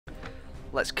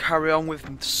let's carry on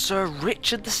with Sir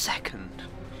Richard II.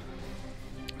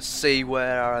 See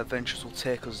where our adventures will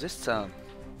take us this time.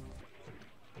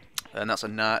 And that's a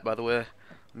knight, by the way.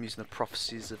 I'm using the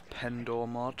Prophecies of Pendor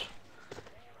mod.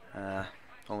 I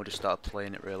only just started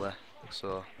playing it really,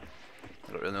 so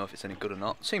I don't really know if it's any good or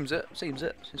not. Seems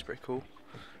pretty cool.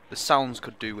 The sounds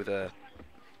could do with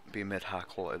being made high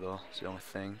quality though. It's the only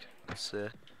thing I'd say.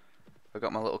 I've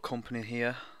got my little company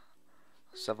here.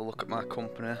 Let's have a look at my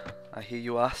company. I hear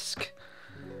you ask.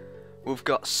 We've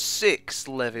got 6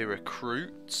 levy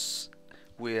recruits.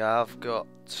 We have got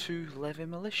 2 levy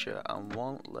militia and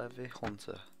 1 levy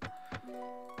hunter.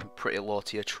 Pretty low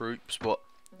tier troops, but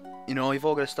you know, you've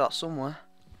all got to start somewhere.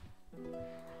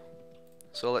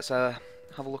 So let's have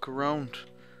a look around.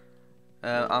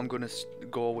 I'm going to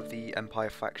go with the Empire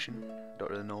faction.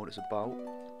 Don't really know what it's about.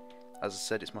 As I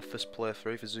said, it's my first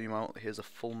playthrough. If you zoom out, here's a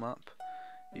full map.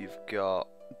 You've got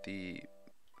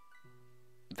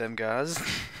them guys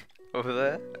over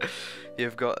there.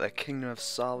 You've got the Kingdom of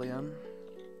Salian.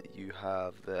 You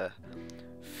have the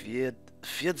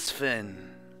Fjedsfin.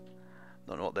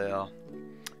 Don't know what they are.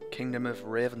 Kingdom of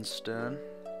Ravenstern.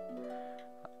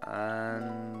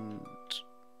 And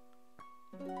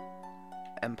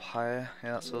Empire.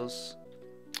 Yeah, that's us.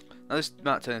 Now this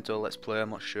might turn into a let's play, I'm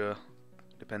not sure,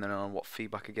 depending on what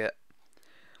feedback I get.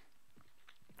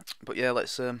 But yeah,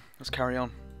 let's carry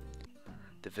on.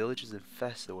 The village is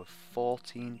infested with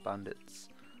 14 bandits.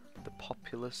 The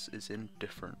populace is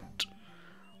indifferent.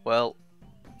 Well,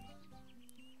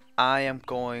 I am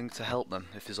going to help them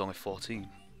if there's only 14.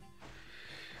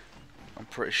 I'm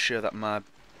pretty sure that my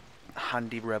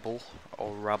handy rebel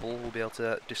or rabble will be able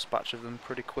to dispatch of them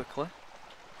pretty quickly.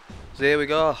 So here we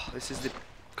go. This is the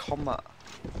combat.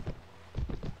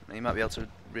 Now you might be able to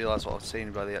realise what I'm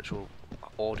saying by the actual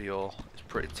audio. It's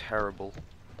pretty terrible.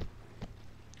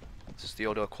 It's just the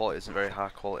audio quality isn't very high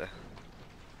quality.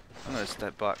 I'm going to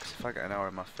step back, because if I get an arrow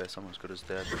in my face I'm as good as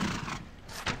dead.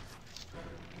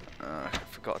 I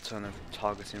forgot to turn the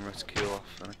targeting reticule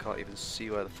off and I can't even see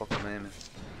where the fuck I'm aiming.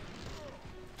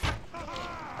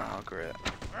 Oh great.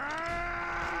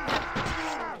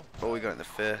 Oh, we got in the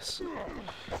face.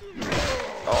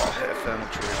 Oh, I hit a thermal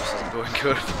tree, this isn't going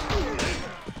good.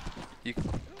 You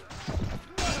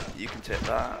can take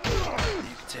that.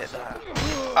 You can take that.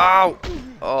 Ow!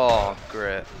 Oh,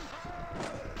 great.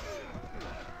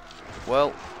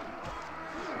 Well,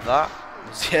 that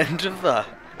was the end of that.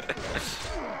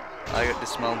 I got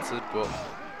dismounted, but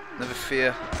never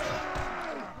fear.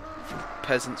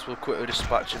 Peasants will quickly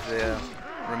dispatch of the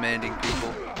remaining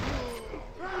people.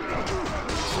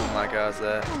 Some of my guys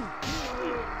there,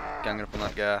 ganging up on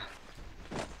that guy.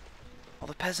 Oh,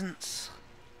 the peasants!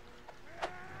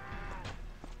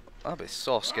 I'd be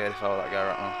so scared if I were that guy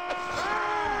right now.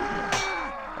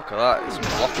 Look at that, it's some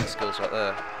blocking skills right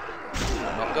there.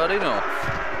 Not good enough.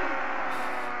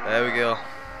 There we go.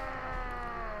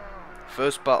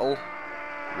 First battle,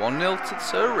 1-0 to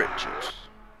Sir Richard.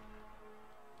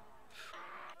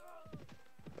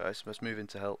 Right, so let's move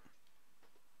into help.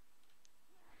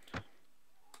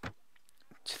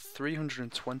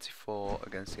 324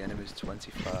 against the enemy's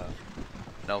 25.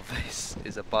 Now this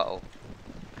is a battle.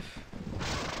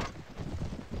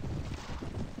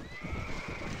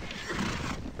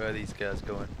 Where are these guys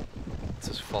going? Let's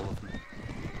just follow them.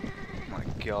 Oh my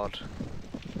god.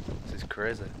 This is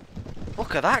crazy.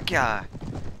 Look at that guy!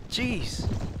 Jeez!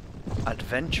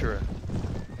 Adventurer.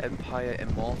 Empire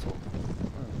Immortal.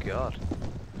 Oh god.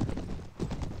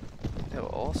 They were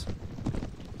awesome.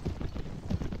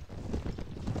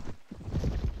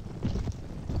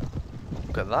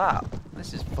 Look at that!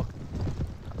 This is fucking...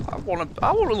 I wanna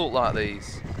look like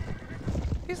these.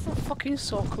 These look fucking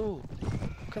so cool.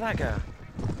 Look at that guy.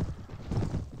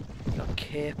 Got a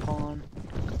cape on,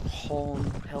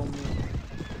 horn, helmet.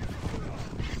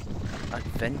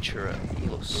 Adventurer. He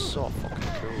looks so fucking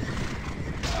cool.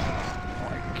 Oh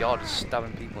my god, he's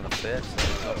stabbing people in the face.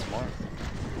 Not tomorrow.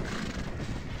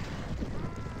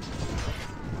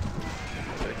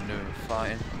 Bit new and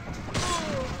fighting.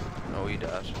 No, he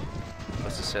died.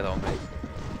 Let's just say that on me.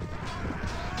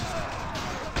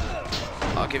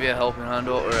 I'll give you a helping hand,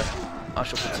 or I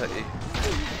shall protect you.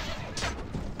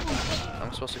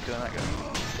 I'm supposed to kill that guy.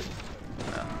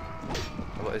 No.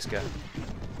 How about this guy?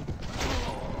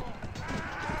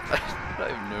 I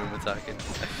don't even know him attacking.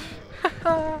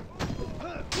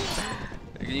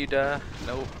 Can you die?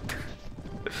 Nope.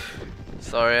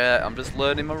 Sorry, I'm just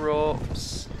learning my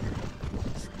ropes.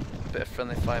 Bit of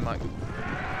friendly fire, Mike.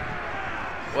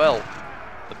 Well,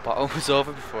 the battle was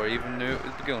over before I even knew it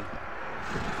was begun.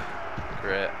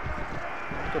 Great.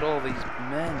 Look at all these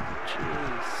men.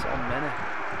 Jeez, so many.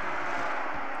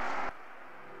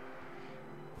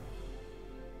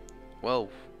 Well,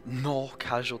 no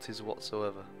casualties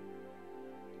whatsoever.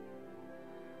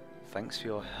 Thanks for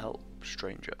your help,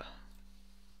 stranger.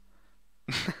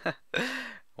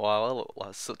 Wow, I look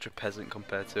like such a peasant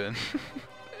compared to him.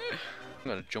 I'm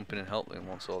gonna jump in and help him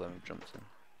once all them have jumped in.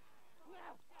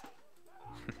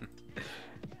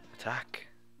 Attack.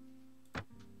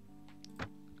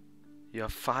 You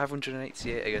have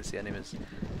 588 against the enemies.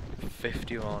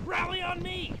 51. Rally on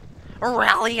me!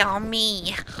 Rally on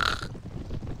me!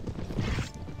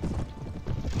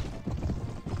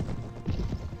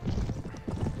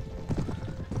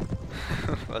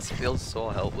 I feel so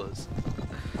helpless.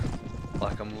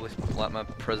 Like like my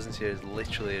presence here is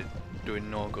literally doing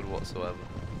no good whatsoever.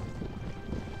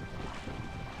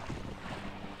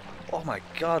 Oh my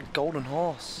god, golden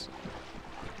horse!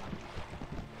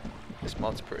 This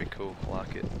mod's pretty cool, I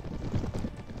like it.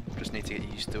 Just need to get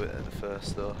used to it at the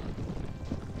first though.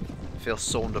 I feel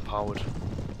so underpowered.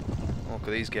 Look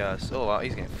at these guys. Oh wow,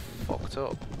 he's getting fucked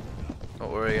up.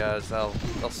 Don't worry guys, I'll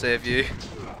save you.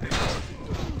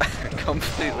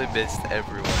 Completely missed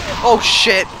everyone. Oh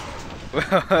shit!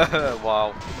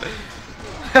 Wow.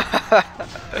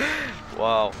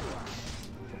 Wow.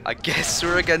 I guess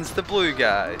we're against the blue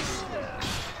guys.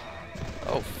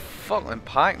 Oh fuck, them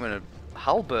pikemen and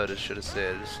halberders should have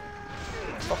said. Just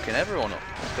fucking everyone up.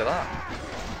 Look at that.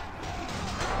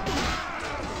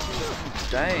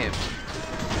 Damn.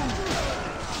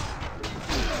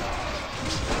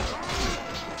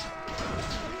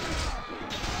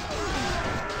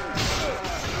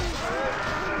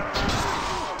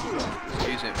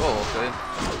 Excuse me. Oh, okay.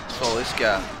 Oh, this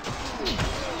guy.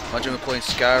 Imagine we're playing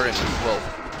Skyrim. Well,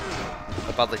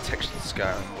 a badly textured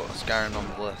Skyrim, but Skyrim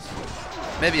nonetheless.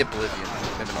 Maybe Oblivion,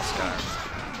 maybe not Skyrim.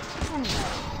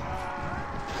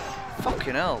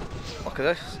 Fucking hell. Look at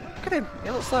this. Look at him. He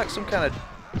looks like some kind of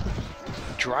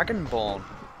dragonborn.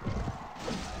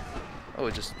 Oh,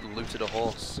 he just looted a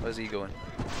horse. Where's he going?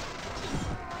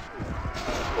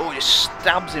 Oh, he just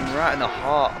stabs him right in the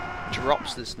heart.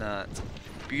 Drops this knight.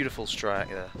 Beautiful strike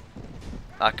there.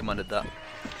 I commanded that.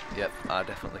 Yep, I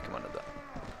definitely commanded that.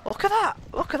 Look at that!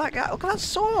 Look at that guy! Look at that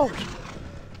sword!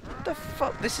 What the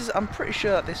fuck? This is. I'm pretty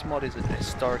sure that this mod isn't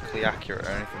historically accurate or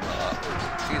anything like that.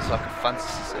 I think it's like a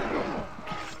fantasy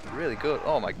set. Really good.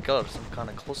 Oh my god, some kind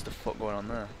of clusterfuck going on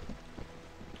there.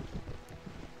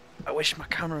 I wish my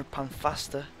camera had panned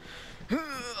faster.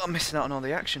 I'm missing out on all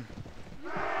the action.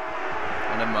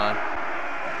 Oh, never mind.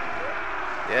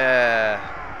 Yeah.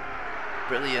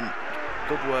 Brilliant.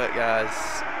 Good work,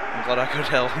 guys. I'm glad I could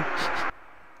help.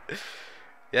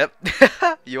 Yep.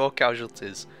 Your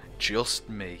casualties. Just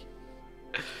me.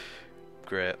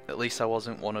 Great. At least I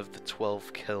wasn't one of the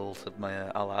 12 kills of my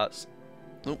allies.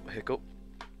 Oh, hiccup.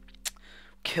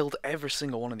 Killed every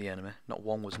single one of the enemy. Not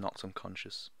one was knocked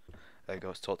unconscious. There you go,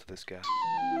 let's talk to this guy.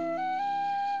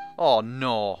 Oh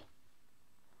no.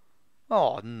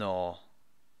 Oh no.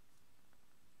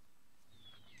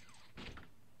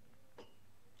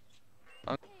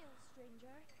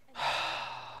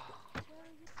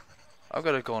 I've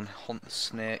got to go and hunt the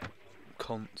snake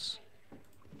cunts.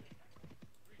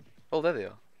 Oh, there they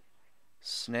are.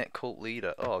 Snake cult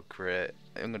leader. Oh, great.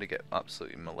 I'm going to get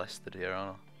absolutely molested here,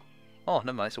 aren't I? Oh,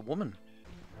 never mind, it's a woman.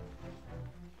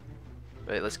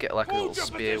 Right, let's get like a little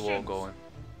spear war going.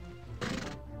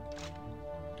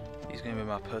 He's going to be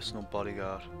my personal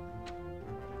bodyguard.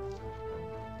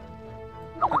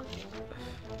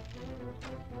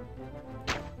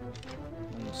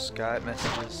 Skype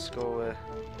messages, go away.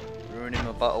 Ruining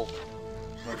my battle.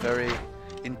 My very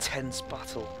intense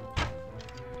battle.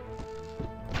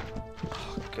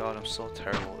 Oh god, I'm so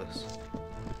terrible at this.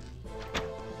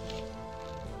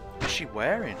 What's she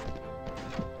wearing?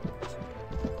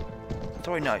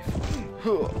 Throwing knife. I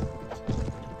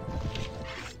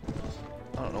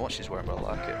don't know what she's wearing, but I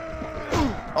like it.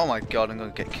 Oh my god, I'm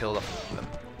gonna get killed off of them.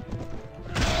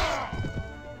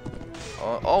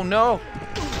 Oh no!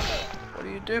 What are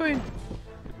you doing?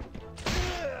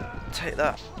 Take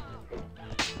that.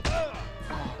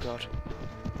 Oh god.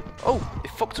 Oh, he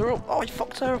fucked her up. Oh, he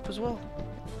fucked her up as well.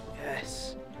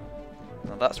 Yes.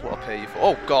 Now that's what I pay you for.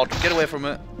 Oh god, get away from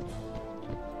it.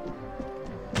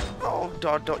 Oh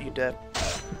god, don't you dare.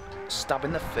 Stab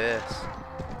in the face.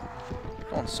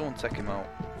 Come on, someone take him out.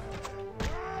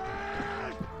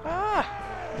 Ah!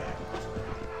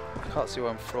 I can't see where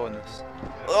I'm throwing this.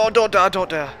 Oh, don't dare, don't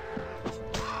dare.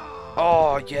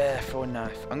 Oh yeah, throwing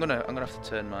knife. I'm gonna have to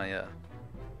turn my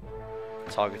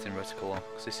targeting reticle on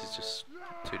because this is just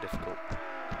too difficult.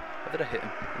 Where did I hit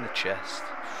him? In the chest.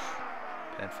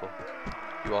 Painful.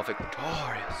 You are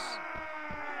victorious.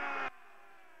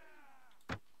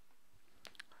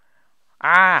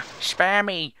 Ah, spare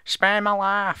me, spare my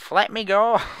life, let me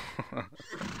go.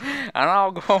 And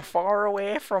I'll go far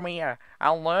away from here.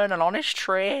 I'll learn an honest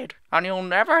trade, and you'll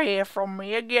never hear from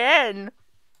me again.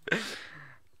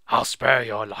 I'll spare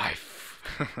your life.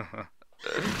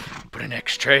 But in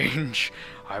exchange,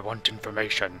 I want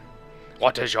information.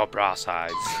 What is your bra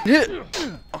size?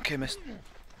 Okay, miss.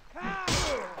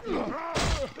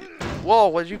 Whoa,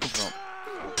 where'd you come from?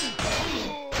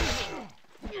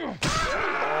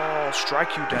 Oh,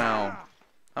 strike you down.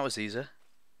 That was easy.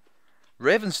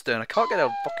 Ravenstern, I can't get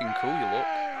how fucking cool you look.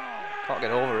 Can't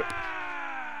get over it.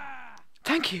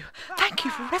 Thank you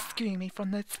for rescuing me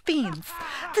from those fiends.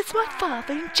 Did my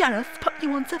father and Janice put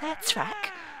you onto their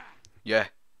track? Yeah,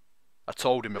 I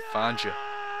told him to find you.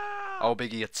 How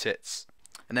big are your tits?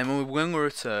 And then when we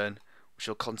return, we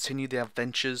shall continue the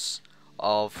adventures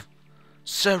of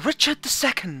Sir Richard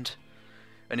II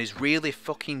and his really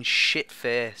fucking shit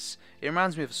face. He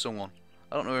reminds me of someone.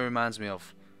 I don't know who he reminds me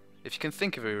of. If you can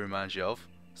think of who he reminds you of,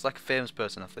 it's like a famous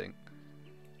person, I think.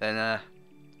 Then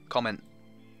comment.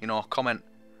 You know, comment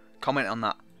on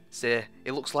that. Say,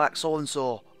 he looks like so and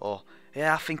so, or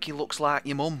yeah, I think he looks like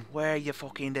your mum. Where are you,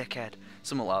 fucking dickhead?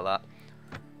 Something like that.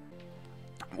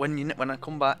 When I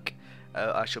come back,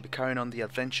 I shall be carrying on the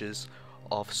adventures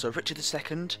of Sir Richard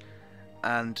II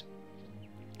and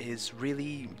his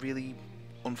really, really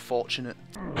unfortunate.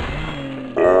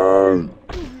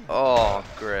 Oh,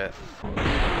 great.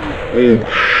 Oh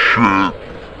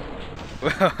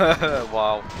shit.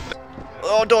 Wow.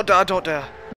 Oh, don't dare, don't dare.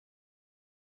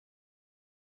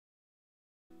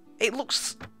 It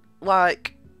looks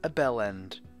like a bell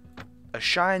end. A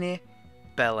shiny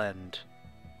bell end.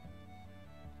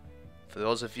 For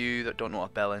those of you that don't know what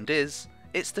a bell end is,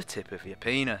 it's the tip of your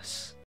penis.